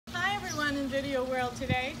video world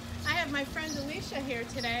today. I have my friend Alicia here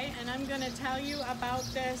today, and I'm going to tell you about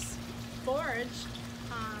this borage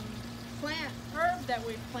herb that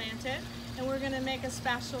we've planted, and we're going to make a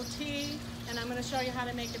special tea, and I'm going to show you how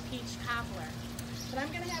to make a peach cobbler. But I'm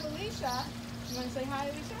going to have Alicia, you want to say hi,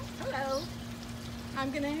 Alicia? Hello.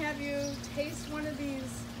 I'm going to have you taste one of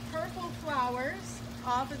these purple flowers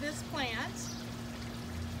off of this plant,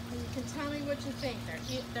 and you can tell me what you think.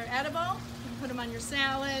 They're edible. You can put them on your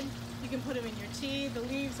salad. You can put them in your tea. The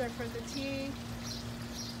leaves are for the tea.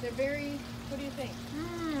 They're very, what do you think?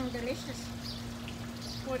 Delicious.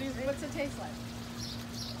 What's it taste like?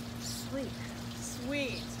 Sweet.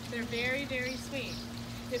 Sweet. They're very, very sweet.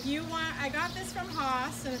 If you want, I got this from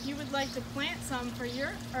Haas, and if you would like to plant some for your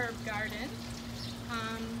herb garden,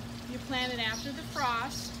 you plant it after the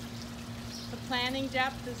frost. The planting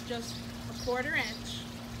depth is just 1/4 inch,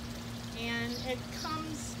 and it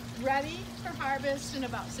comes ready for harvest in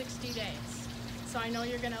about 60 days. So I know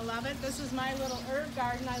you're going to love it. This is my little herb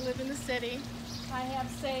garden. I live in the city. I have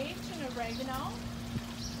sage and oregano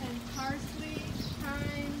and parsley,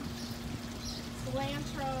 thyme,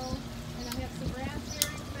 cilantro, and I have some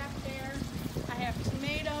raspberries back there. I have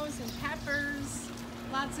tomatoes and peppers,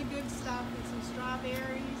 lots of good stuff, and some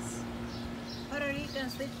strawberries. Puerto Rican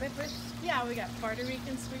sweet peppers. Yeah, we got Puerto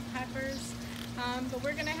Rican sweet peppers. But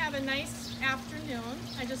we're going to have a nice afternoon.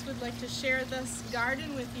 I just would like to share this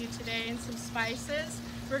garden with you today and some spices.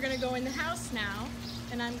 We're going to go in the house now,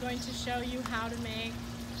 and I'm going to show you how to make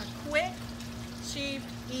a quick, cheap,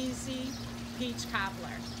 easy peach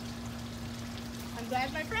cobbler. I'm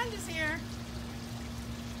glad my friend is here.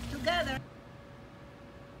 Together.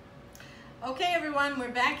 Okay everyone, we're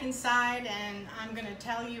back inside, and I'm going to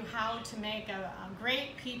tell you how to make a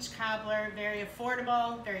great peach cobbler. Very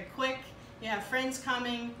affordable, very quick. You have friends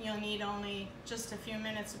coming, you'll need only just a few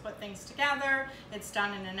minutes to put things together. It's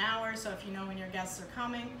done in an hour, so if you know when your guests are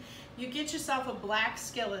coming. You get yourself a black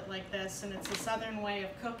skillet like this, and it's a southern way of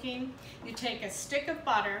cooking. You take a stick of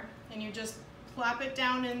butter and you just plop it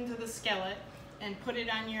down into the skillet and put it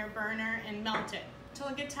on your burner and melt it until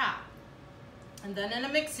it gets hot. And then in a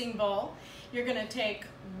mixing bowl, you're going to take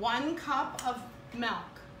 1 cup of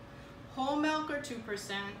milk. Whole milk or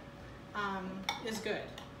 2% is good.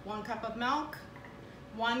 1 cup of milk,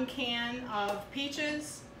 1 can of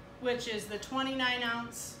peaches, which is the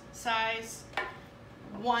 29-ounce size,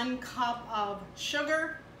 1 cup of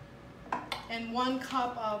sugar, and 1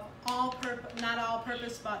 cup of not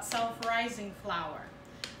all-purpose, but self-rising flour.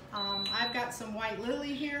 I've got some white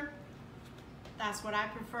lily here. That's what I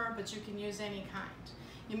prefer, but you can use any kind.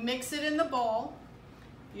 You mix it in the bowl.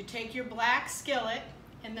 You take your black skillet,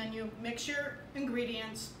 and then you mix your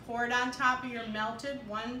ingredients, pour it on top of your melted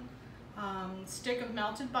 1 stick of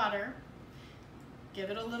melted butter.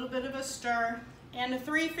 Give it a little bit of a stir, and a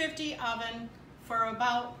 350 oven for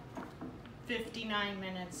about 59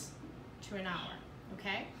 minutes to an hour,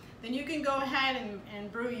 okay? Then you can go ahead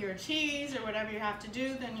and brew your teas or whatever you have to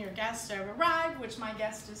do. Then your guests have arrived, which my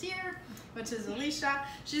guest is here, which is Alicia.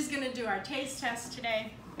 She's gonna do our taste test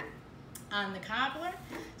today on the cobbler.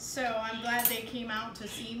 So I'm glad they came out to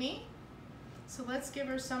see me. So let's give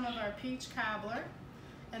her some of our peach cobbler.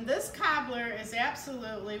 And this cobbler is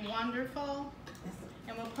absolutely wonderful.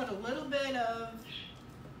 And we'll put a little bit of,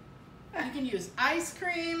 you can use ice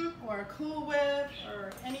cream or a Cool Whip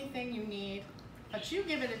or anything you need. But you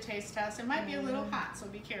give it a taste test. It might be a little hot, so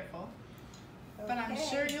be careful. Okay. But I'm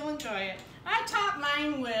sure you'll enjoy it. I topped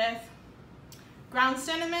mine with ground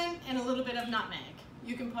cinnamon and a little bit of nutmeg.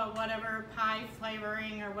 You can put whatever pie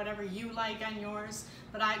flavoring or whatever you like on yours,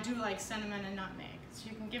 but I do like cinnamon and nutmeg. So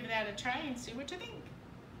you can give that a try and see what you think.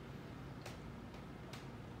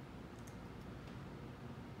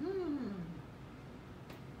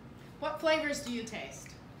 What flavors do you taste?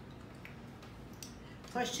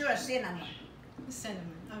 For sure, cinnamon.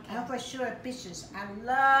 Cinnamon, okay. And for sure, peaches. I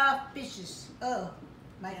love peaches. Oh,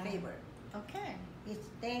 my favorite. Okay. It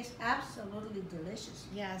tastes absolutely delicious.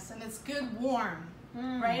 Yes, and it's good warm,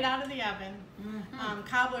 right out of the oven.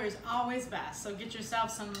 Cobbler is always best, so get yourself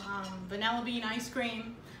some vanilla bean ice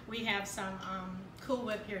cream. We have some Cool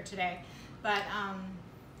Whip here today. But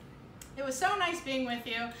it was so nice being with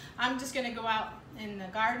you. I'm just going to go out in the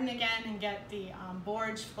garden again and get the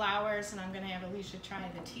borage flowers, and I'm going to have Alicia try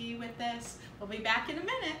the tea with this. We'll be back in a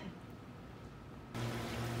minute.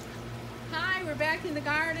 Hi, we're back in the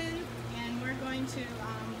garden, and we're going to,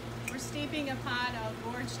 we're steeping a pot of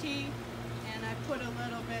borage tea, and I put a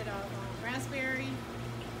little bit of raspberry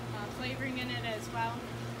flavoring in it as well.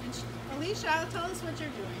 And Alicia, tell us what you're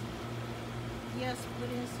doing. Yes,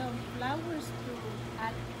 putting some flowers to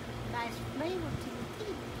add nice flavor to the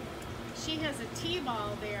tea. She has a tea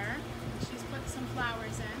ball there, She's put some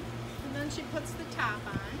flowers in, and then she puts the top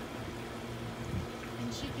on,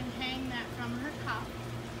 and she can hang that from her cup,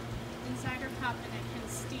 inside her cup, and it can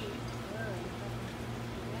steep.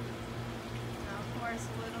 Now, of course,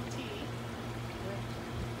 a little tea.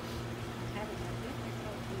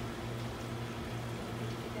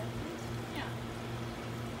 Yeah.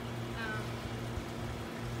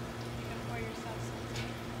 You can pour yourself some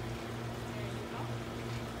tea. There you go.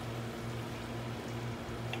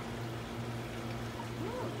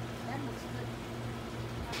 Ooh, that looks good.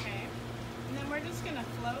 Okay. And then we're just going to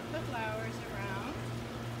float the flowers around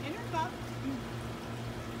in her cup,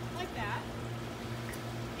 like that.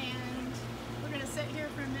 And we're going to sit here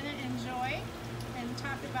for a minute, enjoy, and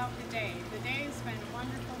talk about the day. The day has been a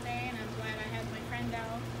wonderful day, and I'm glad I had my friend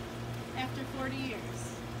out after 40 years.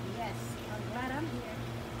 Yes, I'm glad I'm here.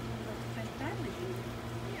 I'm going to spend time with you.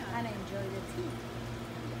 Yeah. And enjoy the tea.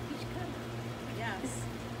 And the peach cobbler. Yes.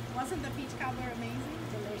 Wasn't the peach cobbler amazing?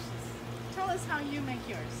 Delicious. Tell us how you make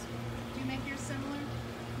yours. Do you make yours similar?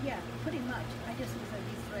 Yeah, pretty much. I just use a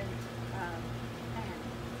different pan.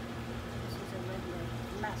 This is a regular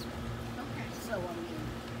glass one. Okay. So, I mean,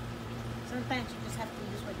 sometimes you just have to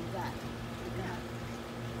use what you got.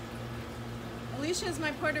 Alicia is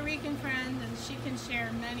my Puerto Rican friend, and she can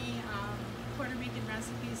share many Puerto Rican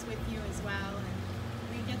recipes with you as well. And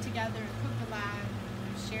we get together and cook a lot, and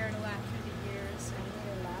we've shared a lot through the years, I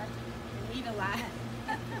need a lot. and eat a lot.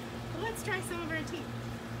 Well, let's try some of her tea.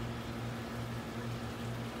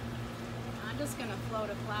 I'm just gonna float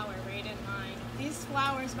a flower right in mine. These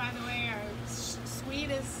flowers, by the way, are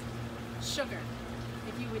sweet as sugar.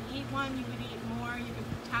 If you would eat one, you would eat more. You can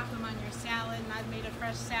top them on your salad, and I've made a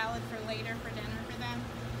fresh salad for later for dinner for them,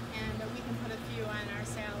 and we can put a few on our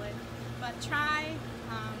salad. But try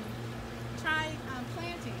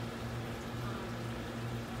planting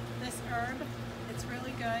this herb. It's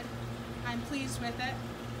really good. I'm pleased with it.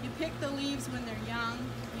 You pick the leaves when they're young.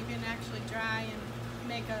 You can actually dry and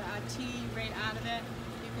make a tea right out of it.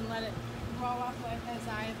 You can let it grow up like as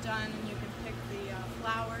I have done, and you can pick the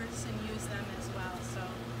flowers and use them as well. So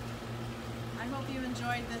I hope you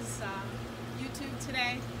enjoyed this YouTube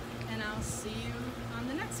today, and I'll see you on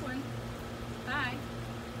the next one. Bye.